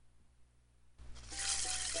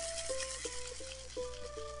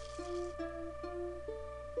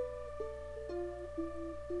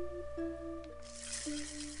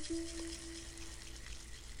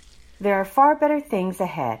There are far better things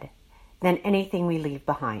ahead than anything we leave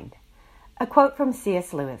behind. A quote from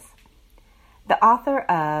C.S. Lewis, the author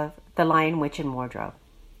of The Lion, Witch, and Wardrobe.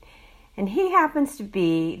 And he happens to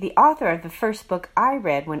be the author of the first book I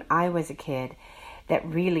read when I was a kid that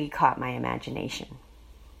really caught my imagination.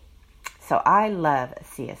 So I love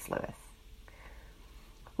C.S. Lewis.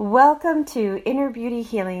 Welcome to Inner Beauty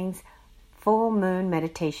Healing's Full Moon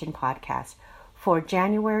Meditation Podcast for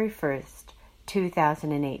January 1st,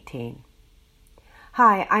 2018.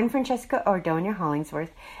 Hi, I'm Francesca Ordonia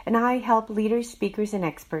Hollingsworth, and I help leaders, speakers, and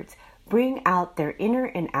experts bring out their inner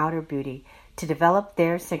and outer beauty to develop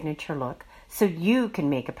their signature look so you can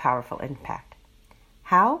make a powerful impact.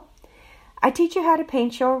 How? I teach you how to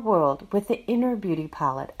paint your world with the inner beauty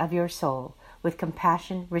palette of your soul with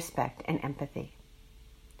compassion, respect, and empathy.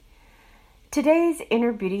 Today's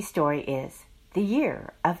inner beauty story is the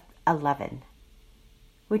year of 11,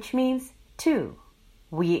 which means 2.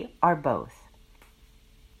 We are both.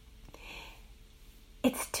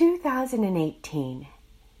 It's 2018,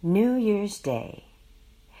 New Year's Day,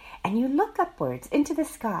 and you look upwards into the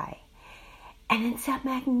sky, and it's a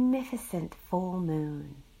magnificent full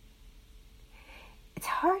moon. It's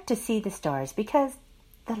hard to see the stars because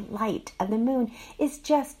the light of the moon is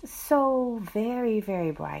just so very, very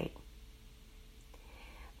bright.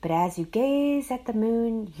 But as you gaze at the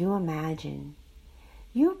moon, you imagine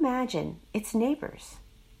its neighbors,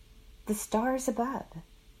 the stars above.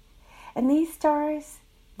 And these stars,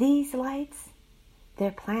 these lights,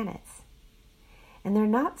 they're planets. And they're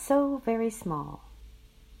not so very small.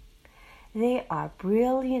 They are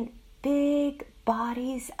brilliant, big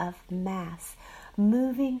bodies of mass,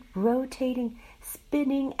 moving, rotating,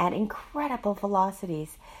 spinning at incredible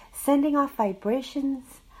velocities, sending off vibrations,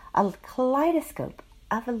 a kaleidoscope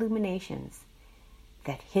of illuminations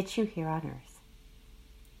that hit you here on Earth.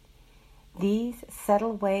 These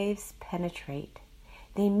subtle waves penetrate.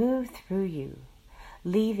 They move through you,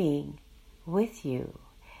 leaving with you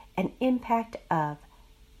an impact of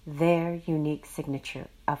their unique signature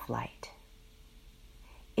of light.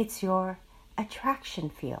 It's your attraction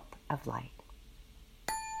field of light.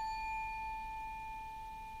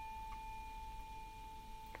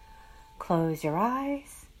 Close your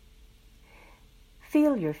eyes.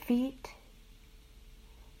 Feel your feet.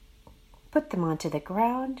 Put them onto the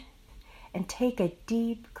ground and take a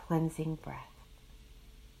deep cleansing breath.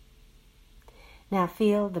 Now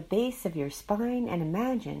feel the base of your spine and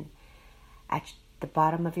imagine at the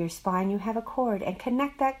bottom of your spine you have a cord, and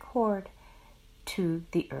connect that cord to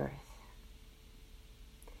the earth.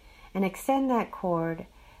 And extend that cord,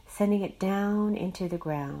 sending it down into the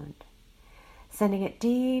ground. Sending it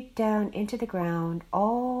deep down into the ground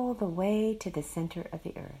all the way to the center of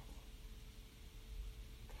the earth.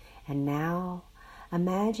 And now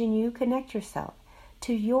imagine you connect yourself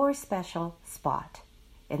to your special spot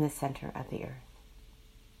in the center of the earth.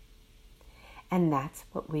 And that's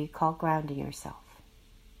what we call grounding yourself.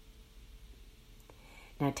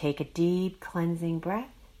 Now take a deep cleansing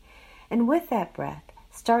breath, and with that breath,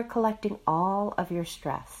 start collecting all of your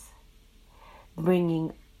stress,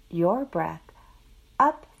 bringing your breath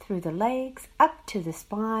up through the legs, up to the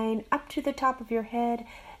spine, up to the top of your head,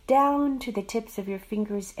 down to the tips of your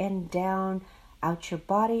fingers, and down out your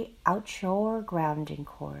body, out your grounding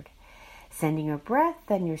cord, sending your breath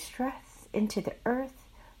and your stress into the earth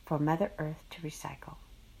for Mother Earth to recycle.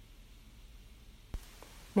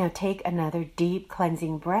 Now take another deep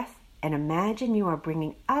cleansing breath and imagine you are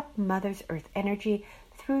bringing up Mother Earth energy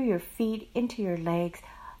through your feet into your legs,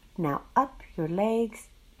 now up your legs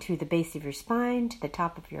to the base of your spine, to the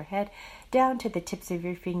top of your head, down to the tips of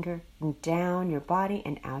your finger, and down your body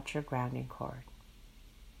and out your grounding cord.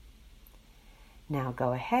 Now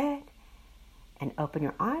go ahead and open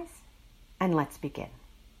your eyes and let's begin.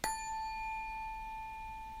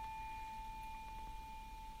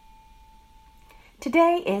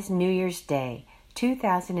 Today is New Year's Day,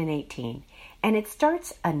 2018, and it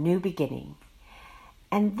starts a new beginning.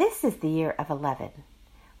 And this is the year of 11,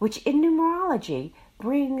 which in numerology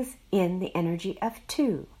brings in the energy of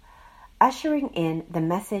 2, ushering in the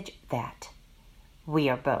message that we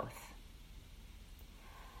are both.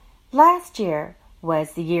 Last year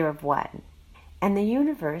was the year of 1, and the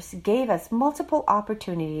universe gave us multiple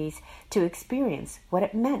opportunities to experience what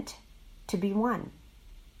it meant to be one.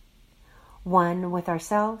 One with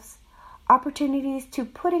ourselves, opportunities to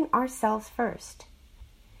putting ourselves first.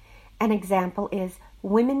 An example is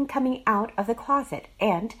women coming out of the closet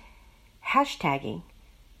and hashtagging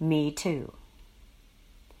Me Too.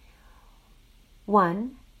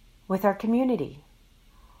 One with our community.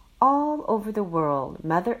 All over the world,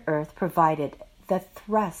 Mother Earth provided the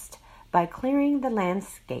thrust by clearing the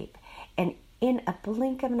landscape and in a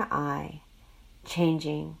blink of an eye,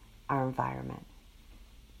 changing our environment.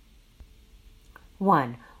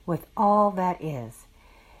 1. With all that is,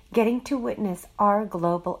 getting to witness our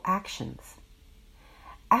global actions.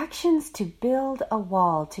 Actions to build a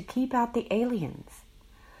wall to keep out the aliens,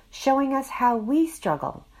 showing us how we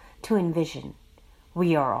struggle to envision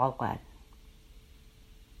we are all one.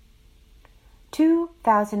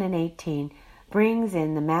 2018 brings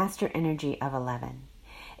in the master energy of 11.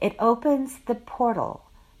 It opens the portal,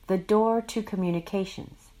 the door to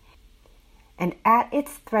communications. And at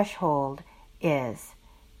its threshold is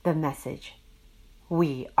the message,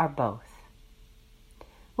 we are both.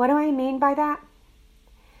 What do I mean by that?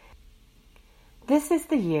 This is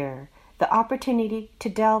the year, the opportunity to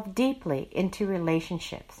delve deeply into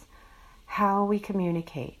relationships, how we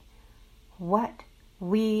communicate, what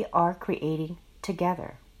we are creating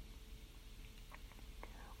together.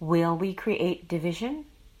 Will we create division?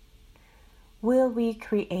 Will we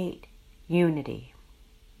create unity?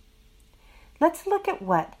 Let's look at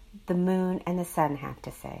what the moon and the sun have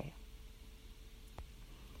to say.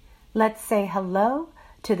 Let's say hello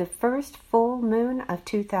to the first full moon of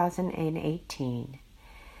 2018.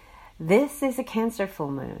 This is a Cancer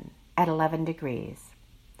full moon at 11 degrees.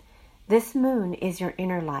 This moon is your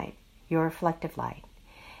inner light, your reflective light.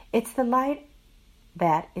 It's the light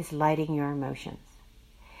that is lighting your emotions.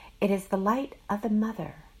 It is the light of the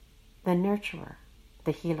mother, the nurturer,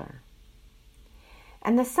 the healer.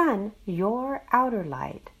 And the sun, your outer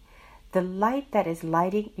light, the light that is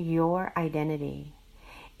lighting your identity,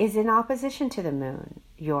 is in opposition to the moon,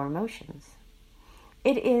 your emotions.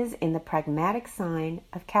 It is in the pragmatic sign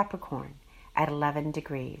of Capricorn at 11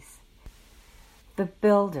 degrees. The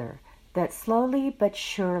builder that slowly but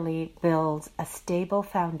surely builds a stable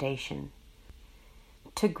foundation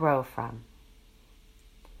to grow from.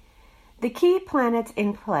 The key planets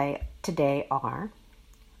in play today are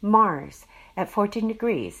Mars at 14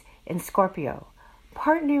 degrees in Scorpio,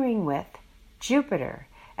 partnering with Jupiter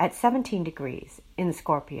at 17 degrees in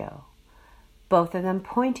Scorpio, both of them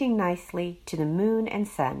pointing nicely to the moon and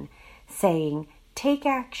sun, saying, take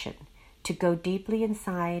action to go deeply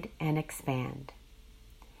inside and expand.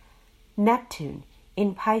 Neptune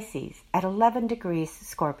in Pisces at 11 degrees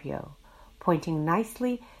Scorpio, pointing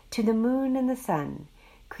nicely to the moon and the sun,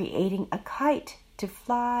 creating a kite to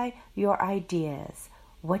fly your ideas,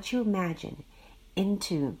 what you imagine,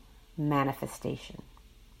 into manifestation.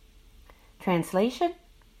 Translation?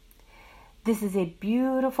 This is a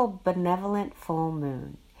beautiful, benevolent full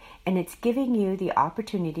moon, and it's giving you the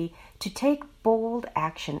opportunity to take bold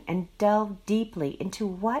action and delve deeply into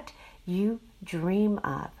what you dream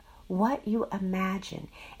of, what you imagine,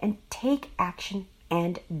 and take action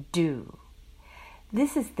and do.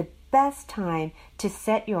 This is the best time to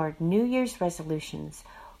set your New Year's resolutions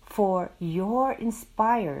for your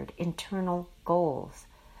inspired internal goals,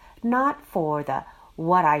 not for the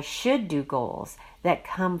what I should do goals that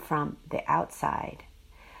come from the outside.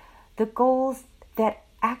 The goals that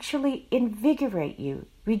actually invigorate you,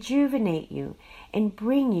 rejuvenate you, and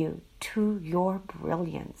bring you to your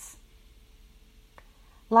brilliance.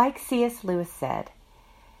 Like C.S. Lewis said,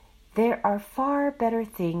 there are far better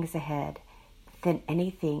things ahead than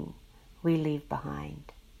anything we leave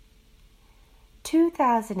behind.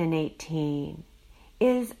 2018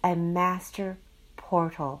 is a master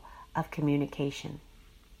portal of communication.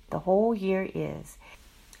 The whole year is.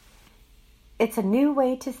 It's a new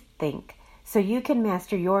way to think so you can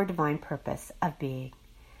master your divine purpose of being.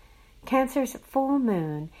 Cancer's full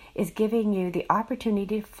moon is giving you the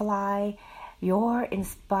opportunity to fly your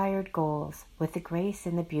inspired goals with the grace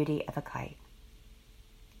and the beauty of a kite.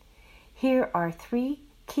 Here are 3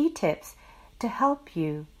 key tips to help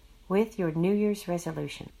you with your New Year's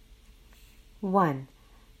resolution. 1.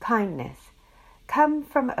 Kindness. Come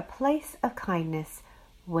from a place of kindness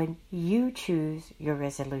when you choose your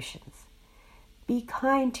resolutions. Be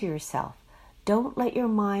kind to yourself. Don't let your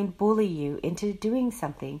mind bully you into doing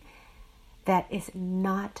something that is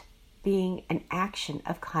not being an action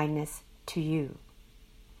of kindness to you.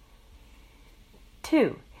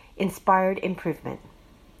 2. Inspired improvement.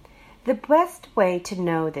 The best way to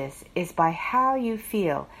know this is by how you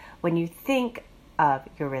feel when you think of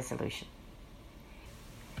your resolution.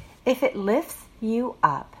 If it lifts you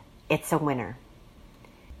up, it's a winner.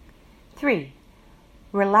 3.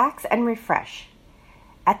 Relax and refresh.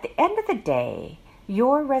 At the end of the day,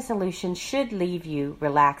 your resolution should leave you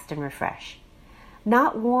relaxed and refreshed,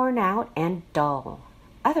 not worn out and dull.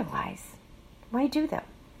 Otherwise, why do them?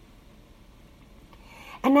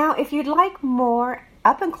 And now, if you'd like more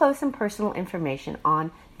up and close and personal information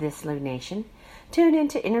on this lunation, tune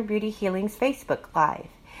into Inner Beauty Healing's Facebook Live.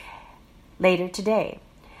 later today.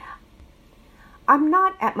 I'm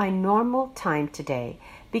not at my normal time today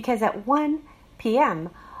because at 1 p.m.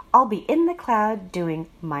 I'll be in the cloud doing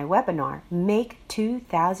my webinar, Make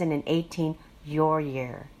 2018 Your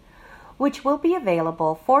Year, which will be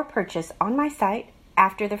available for purchase on my site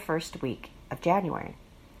after the first week of January.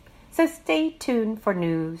 So stay tuned for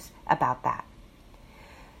news about that.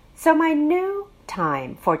 So my new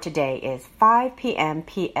time for today is 5 p.m.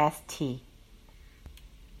 PST.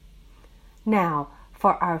 Now,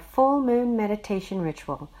 for our full moon meditation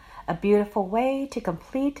ritual, a beautiful way to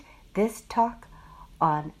complete this talk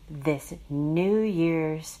on this New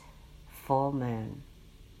Year's full moon.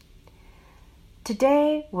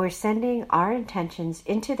 Today, we're sending our intentions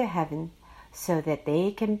into the heavens so that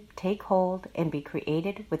they can take hold and be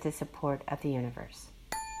created with the support of the universe.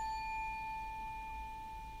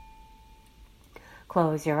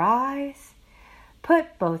 Close your eyes,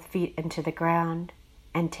 put both feet into the ground,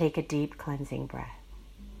 and take a deep cleansing breath.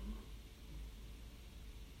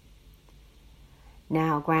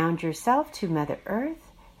 Now ground yourself to Mother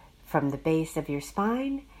Earth from the base of your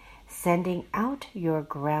spine, sending out your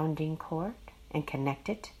grounding cord and connect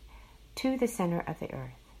it to the center of the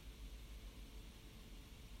earth.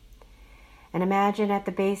 And imagine at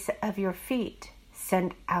the base of your feet,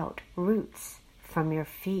 send out roots from your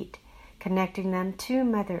feet, connecting them to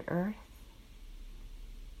Mother Earth.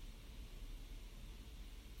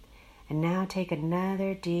 And now take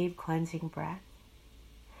another deep cleansing breath,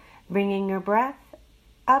 bringing your breath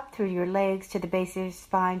up through your legs to the base of your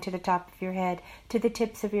spine, to the top of your head, to the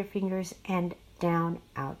tips of your fingers, and down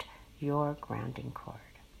out your grounding cord.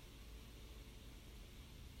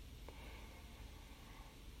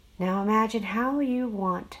 Now imagine how you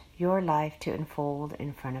want your life to unfold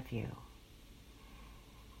in front of you.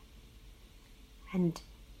 And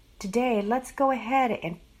today, let's go ahead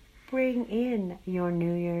and bring in your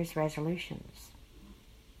New Year's resolutions.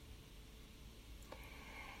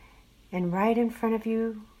 And right in front of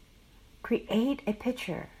you, create a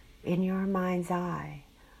picture in your mind's eye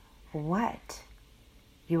what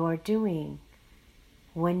you are doing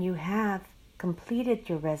when you have completed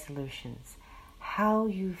your resolutions, how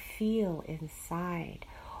you feel inside,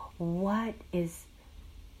 what is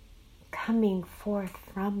coming forth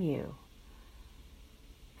from you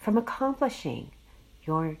from accomplishing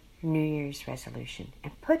your New Year's resolution.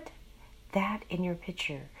 And put that in your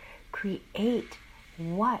picture. Create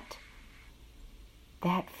what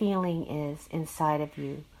that feeling is inside of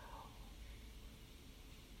you.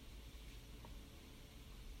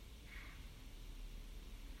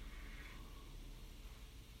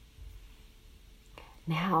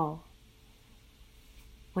 Now,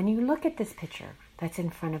 when you look at this picture that's in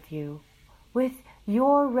front of you, with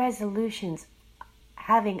your resolutions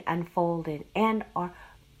having unfolded and are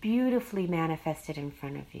beautifully manifested in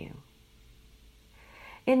front of you,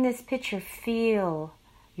 in this picture, feel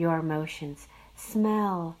your emotions.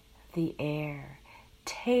 Smell the air.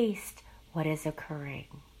 Taste what is occurring.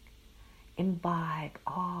 Imbibe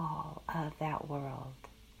all of that world.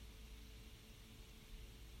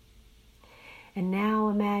 And now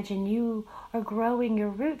imagine you are growing your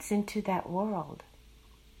roots into that world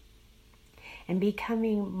and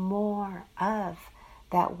becoming more of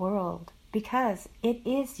that world, because it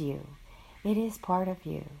is you. It is part of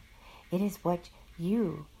you. It is what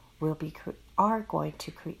you are going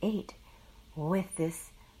to create with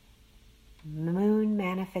this moon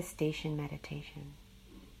manifestation meditation.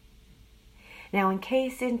 Now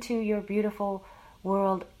encase into your beautiful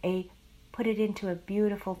world put it into a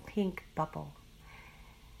beautiful pink bubble.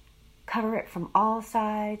 Cover it from all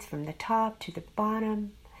sides, from the top to the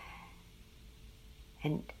bottom.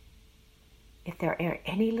 And if there are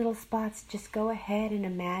any little spots, just go ahead and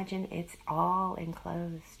imagine it's all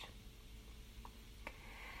enclosed.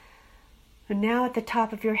 And now at the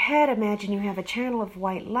top of your head, imagine you have a channel of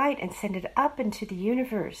white light and send it up into the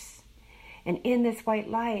universe. And in this white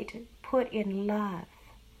light, put in love.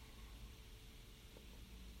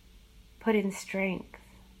 Put in strength.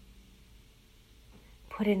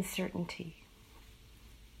 Put in certainty.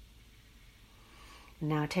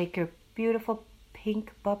 Now take your beautiful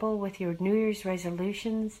pink bubble with your New Year's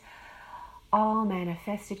resolutions all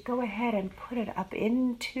manifested. Go ahead and put it up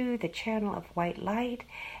into the channel of white light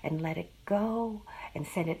and let it go and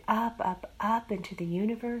send it up, up, up into the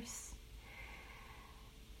universe.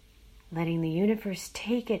 Letting the universe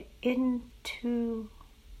take it into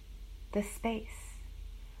the space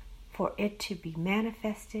for it to be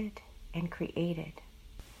manifested and created.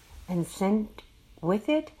 And send with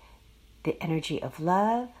it the energy of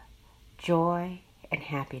love, joy, and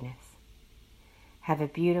happiness. Have a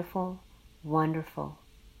beautiful, wonderful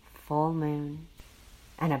full moon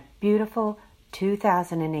and a beautiful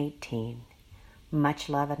 2018. Much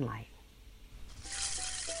love and light.